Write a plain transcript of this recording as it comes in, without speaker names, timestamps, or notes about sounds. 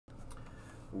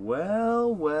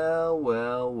Well, well,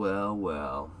 well, well,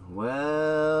 well.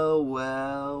 Well,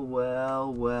 well, well,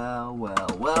 well, well, well,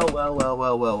 well, well, well,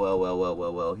 well, well, well, well,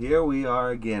 well, well. Here we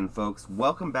are again, folks.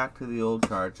 Welcome back to the old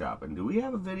card shop. And do we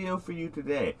have a video for you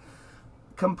today?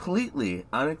 Completely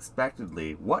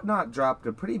unexpectedly, Whatnot dropped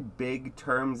a pretty big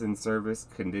terms and service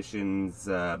conditions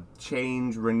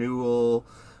change, renewal,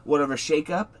 whatever,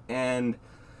 shakeup, and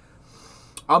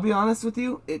I'll be honest with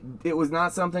you, it was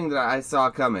not something that I saw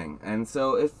coming. And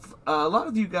so if a lot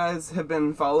of you guys have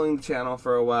been following the channel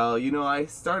for a while, you know I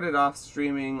started off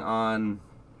streaming on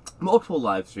multiple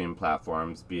live stream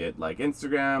platforms, be it like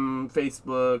Instagram,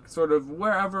 Facebook, sort of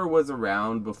wherever was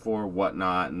around before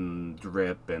Whatnot and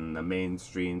Drip and the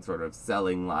mainstream sort of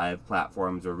selling live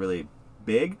platforms were really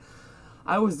big.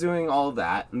 I was doing all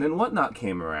that, and then Whatnot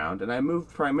came around, and I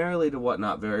moved primarily to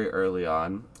Whatnot very early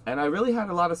on, and I really had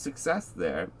a lot of success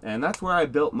there, and that's where I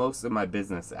built most of my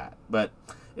business at. But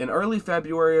in early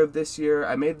February of this year,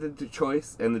 I made the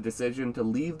choice and the decision to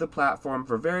leave the platform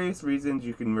for various reasons.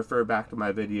 You can refer back to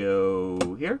my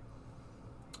video here.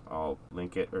 I'll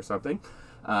link it or something.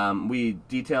 We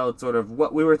detailed sort of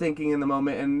what we were thinking in the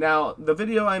moment, and now the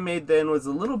video I made then was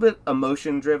a little bit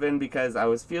emotion driven because I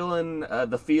was feeling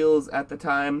the feels at the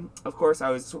time. Of course, I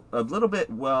was a little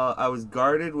bit, well, I was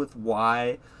guarded with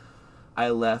why I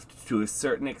left to a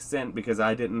certain extent because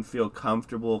I didn't feel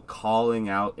comfortable calling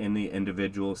out any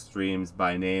individual streams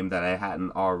by name that I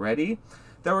hadn't already.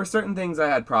 There were certain things I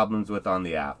had problems with on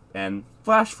the app, and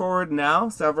flash forward now,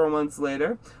 several months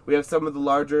later, we have some of the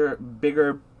larger,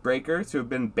 bigger breakers who have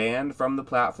been banned from the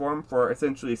platform for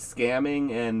essentially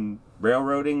scamming and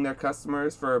railroading their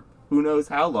customers for who knows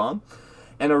how long,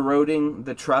 and eroding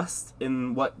the trust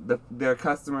in what their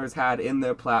customers had in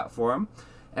their platform.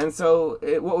 And so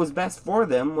what was best for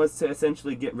them was to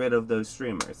essentially get rid of those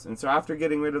streamers. And so after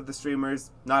getting rid of the streamers,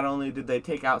 not only did they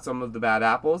take out some of the bad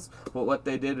apples, but what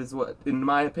they did is, what, in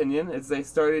my opinion, is they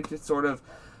started to sort of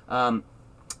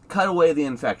cut away the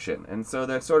infection. And so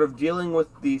they're sort of dealing with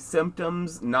the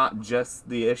symptoms, not just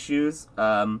the issues,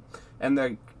 and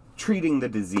they're treating the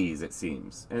disease, it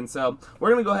seems. And so we're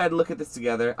going to go ahead and look at this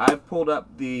together. I've pulled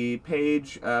up the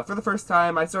page for the first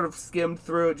time. I sort of skimmed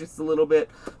through it just a little bit,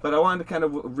 but I wanted to kind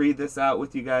of read this out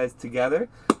with you guys together,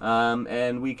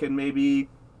 and we can maybe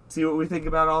see what we think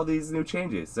about all these new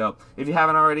changes. So if you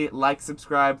haven't already, like,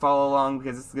 subscribe, follow along,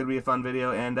 because this is going to be a fun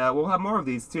video, and we'll have more of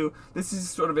these too. This is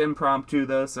sort of impromptu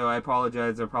though, so I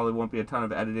apologize. There probably won't be a ton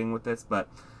of editing with this, but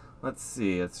let's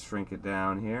see. Let's shrink it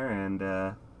down here,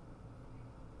 and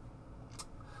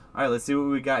all right, let's see what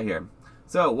we got here.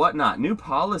 So, Whatnot, new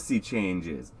policy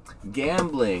changes.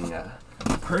 Gambling,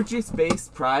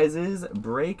 purchase-based prizes,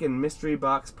 break and mystery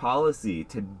box policy.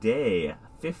 Today,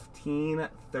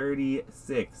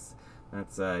 15:36.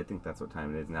 That's, I think that's what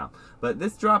time it is now. But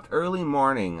this dropped early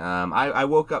morning. I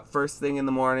woke up first thing in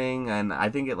the morning, and I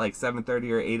think at like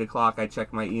 7:30 or 8 o'clock, I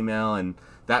checked my email, and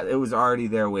that it was already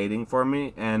there waiting for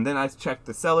me. And then I checked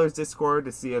the sellers Discord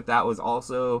to see if that was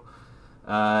also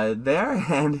there,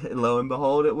 and lo and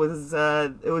behold, it was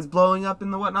blowing up in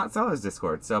the Whatnot sellers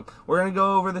Discord. So we're gonna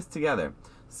go over this together.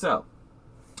 So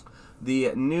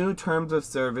the new terms of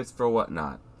service for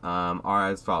Whatnot are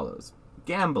as follows: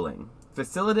 gambling,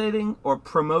 facilitating or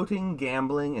promoting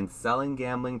gambling and selling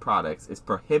gambling products is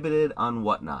prohibited on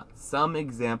Whatnot. Some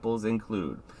examples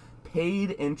include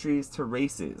paid entries to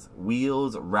races,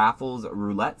 wheels, raffles,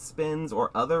 roulette spins, or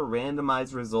other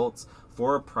randomized results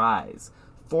for a prize.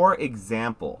 For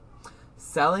example,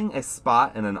 selling a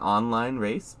spot in an online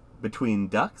race between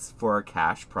ducks for a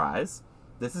cash prize.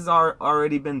 This has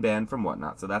already been banned from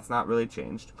Whatnot, so that's not really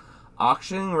changed.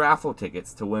 Auctioning raffle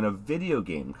tickets to win a video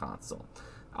game console.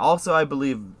 Also, I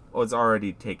believe was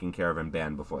already taken care of and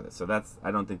banned before this, so I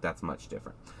don't think that's much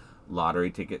different.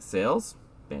 Lottery ticket sales,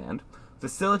 banned.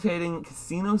 Facilitating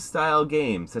casino-style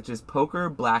games such as poker,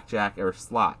 blackjack, or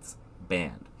slots,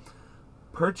 banned.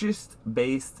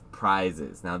 Purchase-based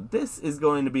prizes. Now, this is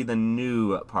going to be the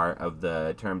new part of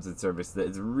the terms and service that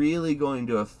is really going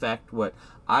to affect what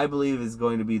I believe is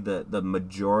going to be the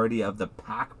majority of the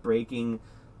pack-breaking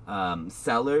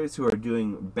sellers who are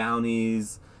doing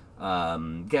bounties,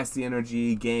 guess the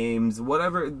energy games,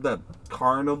 whatever the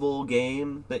carnival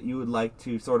game that you would like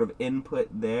to sort of input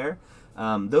there.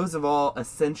 Those have all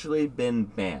essentially been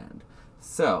banned.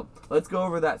 So let's go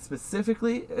over that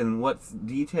specifically and what's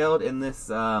detailed in this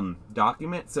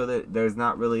document, so that there's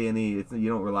not really any, you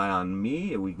don't rely on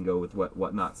me, we can go with what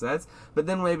Whatnot says, but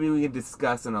then maybe we can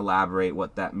discuss and elaborate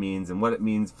what that means and what it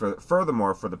means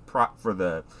furthermore for the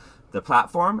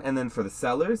platform, and then for the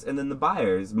sellers, and then the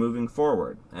buyers moving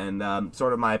forward, and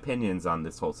sort of my opinions on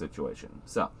this whole situation.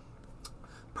 So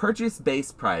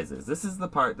Purchase-based prizes. This is the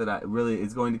part that I really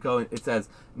is going to go in. It says,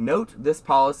 note this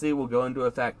policy will go into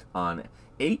effect on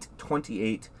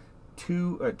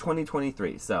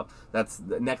 8/28/2023. So that's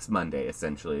the next Monday,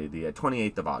 essentially, the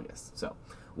 28th of August. So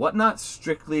Whatnot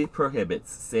strictly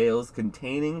prohibits sales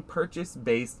containing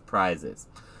purchase-based prizes,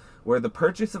 where the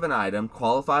purchase of an item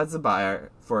qualifies the buyer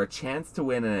for a chance to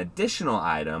win an additional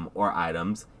item or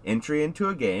items, entry into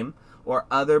a game, or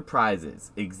other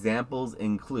prizes. Examples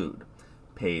include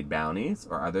paid bounties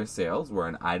or other sales where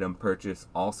an item purchase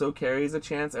also carries a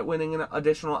chance at winning an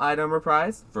additional item or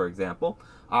prize. For example,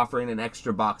 offering an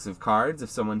extra box of cards if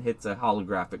someone hits a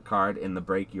holographic card in the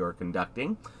break you're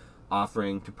conducting.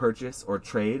 Offering to purchase or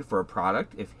trade for a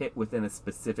product if hit within a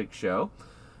specific show.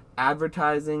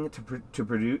 Advertising to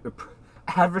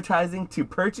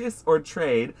purchase or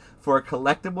trade for a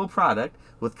collectible product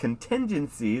with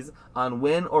contingencies on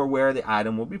when or where the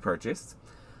item will be purchased.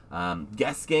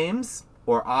 Guess games,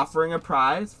 or offering a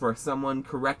prize for someone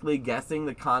correctly guessing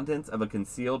the contents of a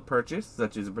concealed purchase,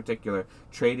 such as a particular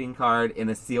trading card in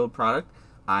a sealed product,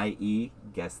 i.e.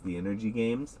 guess the energy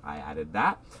games. I added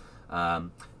that.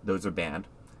 Those are banned.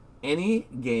 Any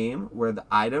game where the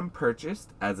item purchased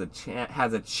has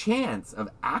a chance of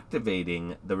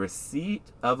activating the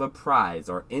receipt of a prize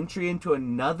or entry into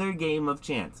another game of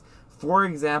chance. For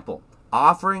example,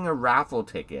 offering a raffle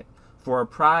ticket for a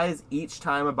prize each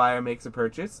time a buyer makes a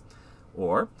purchase,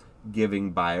 or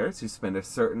giving buyers who spend a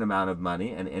certain amount of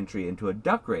money an entry into a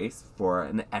duck race for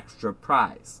an extra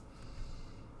prize.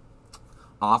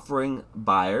 Offering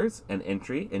buyers an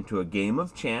entry into a game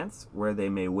of chance where they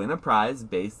may win a prize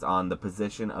based on the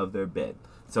position of their bid.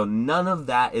 So none of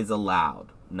that is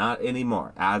allowed. Not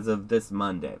anymore, as of this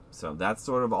Monday. So that's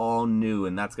sort of all new,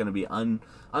 and that's going to be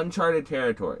uncharted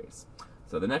territories.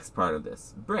 So the next part of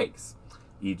this, breaks,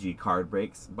 e.g. card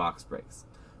breaks, box breaks.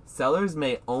 Sellers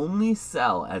may only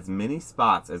sell as many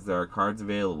spots as there are cards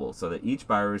available so that each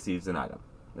buyer receives an item.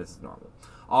 This is normal.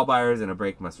 All buyers in a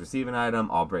break must receive an item.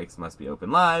 All breaks must be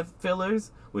open live.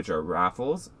 Fillers, which are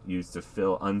raffles used to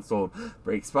fill unsold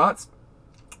break spots,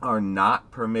 are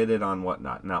not permitted on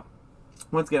Whatnot. Now,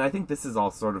 once again, I think this is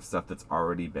all sort of stuff that's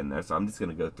already been there, so I'm just going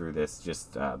to go through this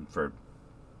just for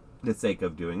the sake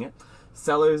of doing it.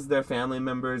 Sellers, their family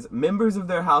members, members of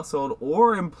their household,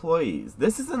 or employees,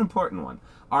 this is an important one,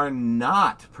 are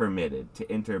not permitted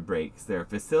to enter breaks they're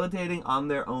facilitating on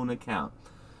their own account.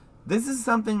 This is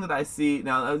something that I see,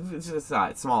 now it's just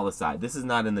a small aside, this is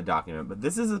not in the document, but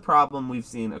this is a problem we've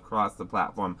seen across the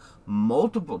platform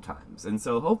multiple times. And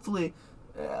so hopefully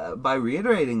by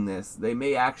reiterating this, they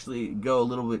may actually go a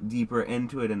little bit deeper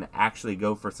into it and actually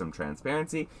go for some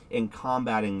transparency in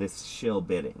combating this shill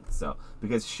bidding. So,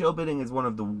 because shill bidding is one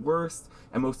of the worst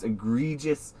and most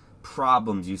egregious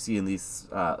problems you see in these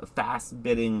fast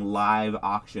bidding live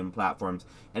auction platforms,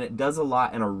 and it does a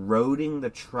lot in eroding the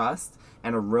trust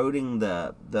and eroding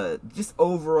the just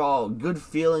overall good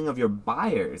feeling of your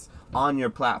buyers on your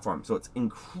platform. So it's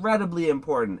incredibly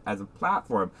important as a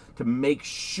platform to make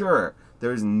sure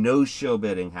there's no shill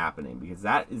bidding happening, because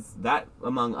that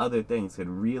among other things could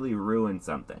really ruin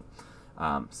something.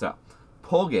 So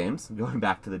pull games, going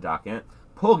back to the document,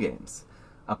 pull games.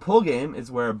 A pull game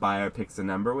is where a buyer picks a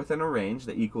number within a range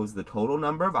that equals the total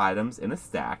number of items in a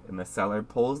stack, and the seller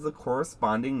pulls the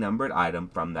corresponding numbered item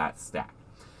from that stack.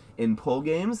 In pull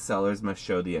games, sellers must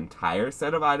show the entire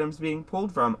set of items being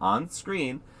pulled from on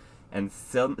screen, and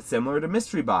similar to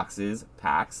mystery boxes,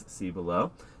 packs, see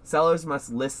below, sellers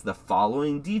must list the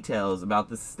following details about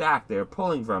the stack they are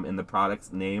pulling from in the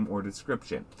product's name or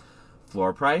description.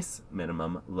 Floor price,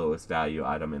 minimum lowest value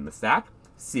item in the stack.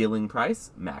 Ceiling price,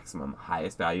 maximum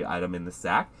highest value item in the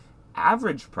stack.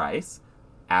 Average price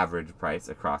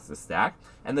across the stack.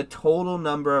 And the total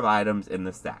number of items in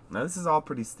the stack. Now this is all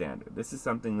pretty standard. This is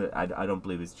something that I don't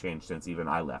believe has changed since even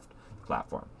I left the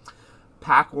platform.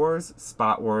 Pack wars,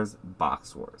 spot wars,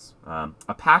 box wars.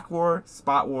 A pack war,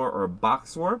 spot war, or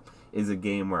box war is a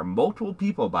game where multiple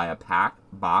people buy a pack,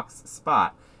 box,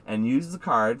 spot, and use the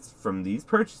cards from these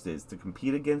purchases to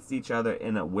compete against each other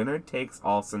in a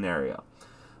winner-takes-all scenario.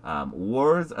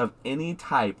 Wars of any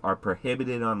type are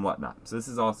prohibited on Whatnot. So this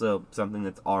is also something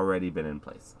that's already been in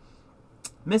place.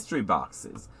 Mystery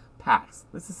boxes, packs.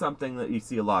 This is something that you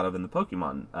see a lot of in the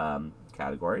Pokemon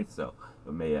category, so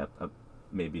it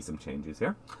may be some changes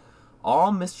here.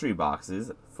 All mystery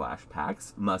boxes /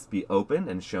 packs must be opened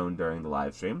and shown during the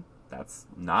live stream. That's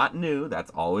not new.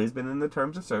 That's always been in the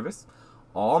terms of service.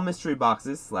 All mystery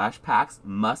boxes / packs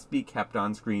must be kept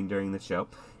on screen during the show.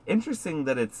 Interesting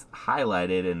that it's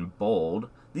highlighted in bold.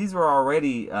 These were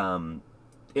already in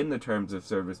the terms of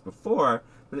service before,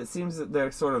 but it seems that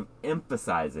they're sort of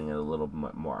emphasizing it a little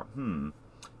bit more.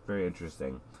 Very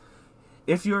interesting.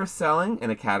 If you are selling in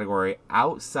a category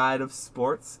outside of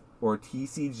sports or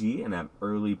TCG and have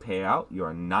early payout, you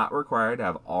are not required to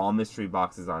have all mystery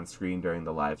boxes on screen during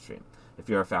the live stream. If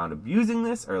you are found abusing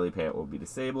this, early payout will be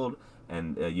disabled,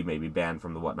 and you may be banned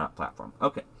from the Whatnot platform.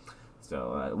 Okay,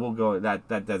 so we'll go. That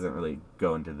doesn't really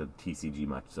go into the TCG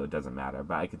much, so it doesn't matter.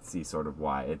 But I could see sort of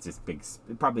why. It's just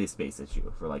probably a space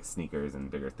issue for like sneakers and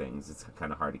bigger things. It's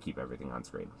kind of hard to keep everything on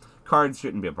screen. Cards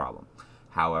shouldn't be a problem.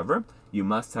 However, you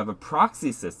must have a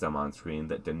proxy system on screen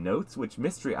that denotes which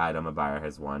mystery item a buyer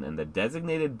has won, and the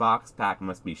designated box pack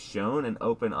must be shown and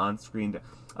open on screen.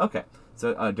 Okay,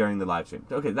 so during the live stream.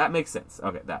 Okay, that makes sense.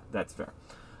 Okay, that's fair.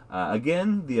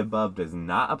 Again, the above does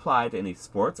not apply to any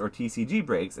sports or TCG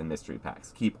breaks and mystery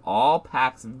packs. Keep all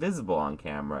packs visible on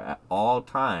camera at all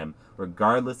time,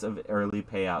 regardless of early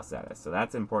payout status. So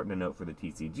that's important to note for the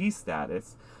TCG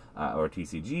status or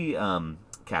TCG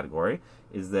category,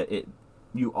 is that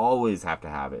you always have to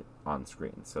have it on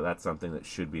screen. So that's something that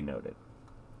should be noted.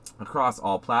 Across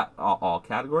all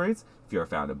categories, if you are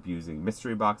found abusing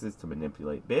mystery boxes to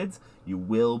manipulate bids, you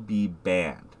will be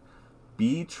banned.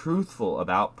 Be truthful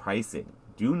about pricing.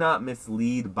 Do not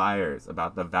mislead buyers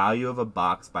about the value of a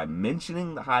box by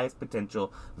mentioning the highest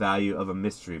potential value of a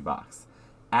mystery box.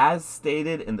 As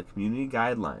stated in the community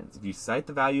guidelines, if you cite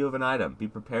the value of an item, be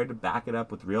prepared to back it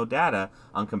up with real data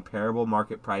on comparable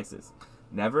market prices.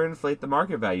 Never inflate the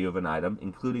market value of an item,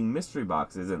 including mystery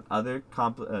boxes and other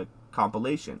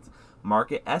compilations.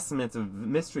 Market estimates of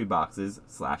mystery boxes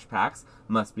 / packs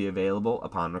must be available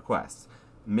upon request.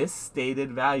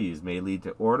 Misstated values may lead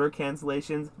to order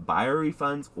cancellations, buyer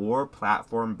refunds, or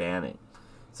platform banning.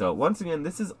 So once again,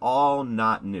 this is all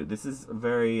not new. This is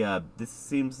very, this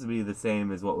seems to be the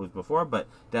same as what was before, but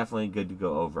definitely good to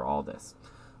go over all this.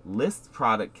 List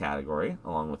product category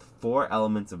along with 4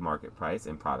 elements of market price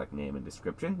and product name and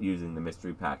description using the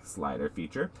mystery pack slider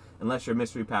feature. Unless your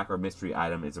mystery pack or mystery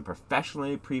item is a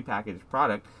professionally prepackaged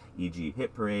product, e.g.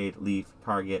 Hit Parade, Leaf,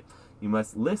 Target, you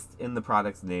must list in the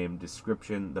product's name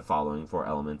description the following 4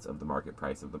 elements of the market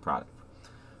price of the product: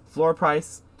 floor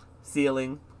price,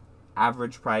 ceiling,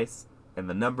 average price, and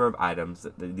the number of items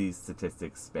that these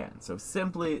statistics span. So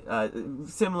simply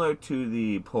similar to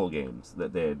the poll games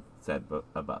that they had said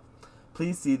above.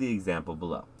 Please see the example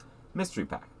below. Mystery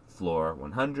pack: floor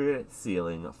 100,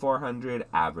 ceiling 400,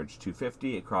 average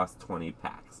 250 across 20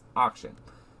 packs. Auction: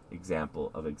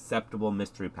 example of acceptable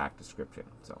mystery pack description.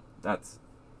 So that's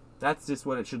just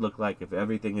what it should look like. If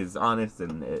everything is honest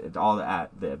and all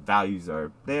the values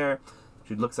are there, it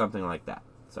should look something like that.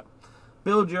 So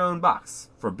build your own box.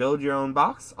 For build your own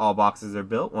box, all boxes are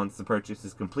built once the purchase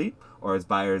is complete or as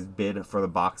buyers bid for the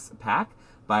box pack.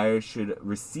 Buyers should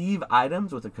receive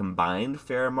items with a combined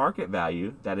fair market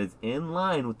value that is in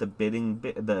line with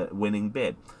the winning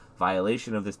bid.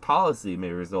 Violation of this policy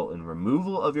may result in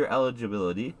removal of your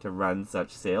eligibility to run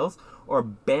such sales or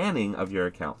banning of your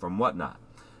account from Whatnot.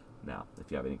 Now, if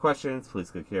you have any questions,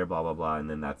 please click here, blah, blah, blah, and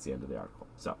then that's the end of the article.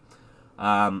 So,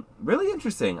 really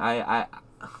interesting.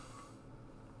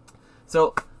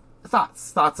 So,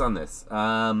 thoughts on this.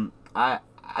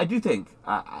 I do think,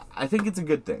 I think it's a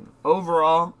good thing.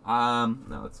 Overall,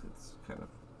 no, let's kind of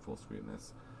full screen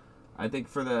this. I think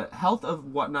for the health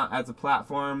of Whatnot as a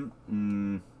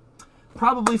platform,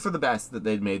 probably for the best that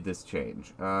they've made this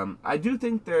change. I do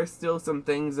think there are still some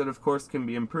things that, of course, can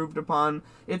be improved upon.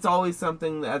 It's always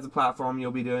something that as a platform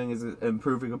you'll be doing is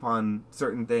improving upon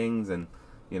certain things and,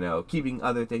 you know, keeping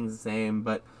other things the same.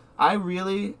 But I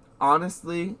really,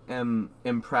 honestly, am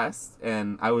impressed,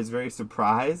 and I was very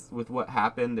surprised with what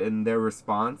happened in their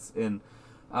response. And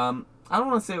I don't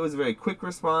want to say it was a very quick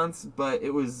response, but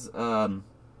it was an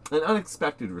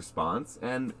unexpected response,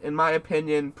 and in my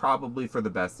opinion, probably for the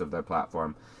best of their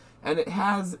platform. And it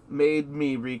has made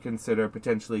me reconsider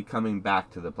potentially coming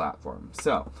back to the platform.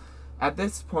 So, at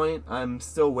this point, I'm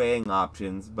still weighing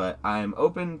options, but I'm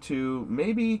open to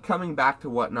maybe coming back to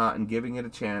Whatnot and giving it a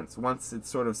chance once it's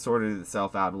sort of sorted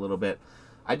itself out a little bit.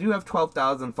 I do have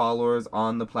 12,000 followers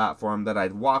on the platform that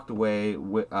I'd walked away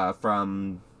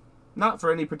from, not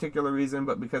for any particular reason,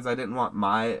 but because I didn't want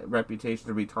my reputation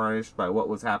to be tarnished by what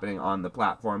was happening on the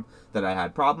platform that I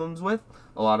had problems with.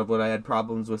 A lot of what I had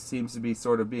problems with seems to be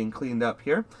sort of being cleaned up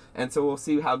here, and so we'll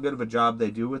see how good of a job they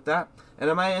do with that. And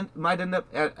I might end up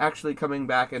actually coming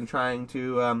back and trying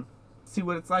to see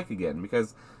what it's like again,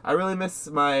 because I really miss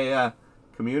my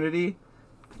community.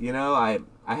 You know, I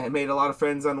had made a lot of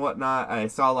friends on Whatnot. I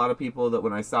saw a lot of people that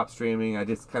when I stopped streaming, I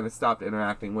just kind of stopped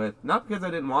interacting with. Not because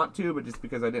I didn't want to, but just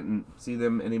because I didn't see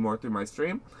them anymore through my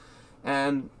stream.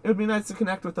 And it would be nice to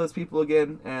connect with those people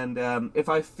again. And if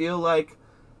I feel like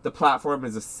the platform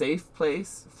is a safe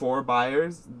place for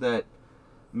buyers that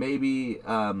maybe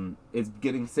is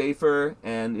getting safer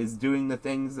and is doing the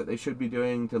things that they should be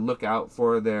doing to look out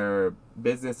for their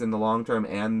business in the long term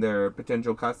and their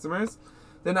potential customers,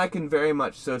 then I can very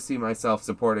much so see myself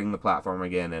supporting the platform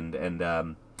again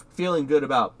and feeling good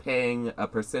about paying a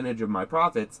percentage of my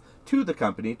profits to the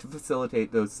company to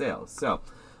facilitate those sales. So,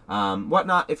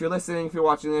 whatnot, if you're listening, if you're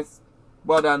watching this,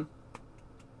 well done.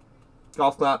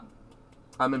 Golf clap.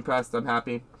 I'm impressed. I'm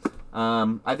happy.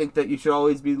 I think that you should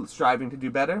always be striving to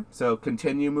do better. So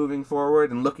continue moving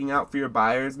forward and looking out for your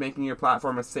buyers, making your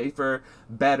platform a safer,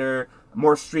 better,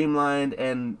 more streamlined,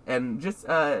 and just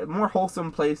a more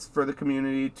wholesome place for the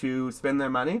community to spend their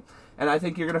money. And I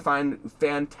think you're going to find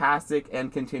fantastic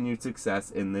and continued success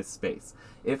in this space.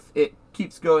 If it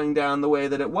keeps going down the way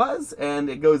that it was and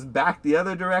it goes back the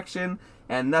other direction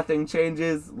and nothing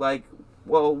changes, like,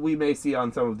 well, we may see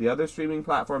on some of the other streaming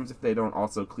platforms if they don't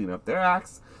also clean up their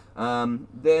acts,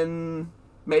 then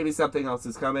maybe something else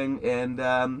is coming. And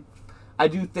I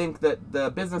do think that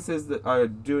the businesses that are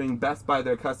doing best by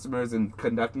their customers and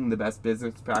conducting the best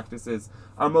business practices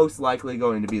are most likely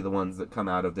going to be the ones that come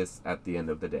out of this at the end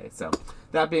of the day. So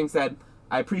that being said,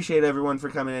 I appreciate everyone for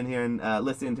coming in here and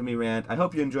listening to me rant. I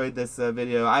hope you enjoyed this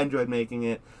video. I enjoyed making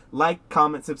it. Like,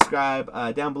 comment,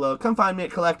 subscribe down below. Come find me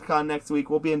at CollectCon next week.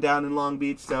 We'll be down in Long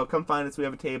Beach, so come find us. We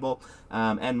have a table,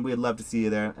 and we'd love to see you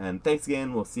there. And thanks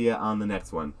again. We'll see you on the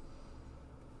next one.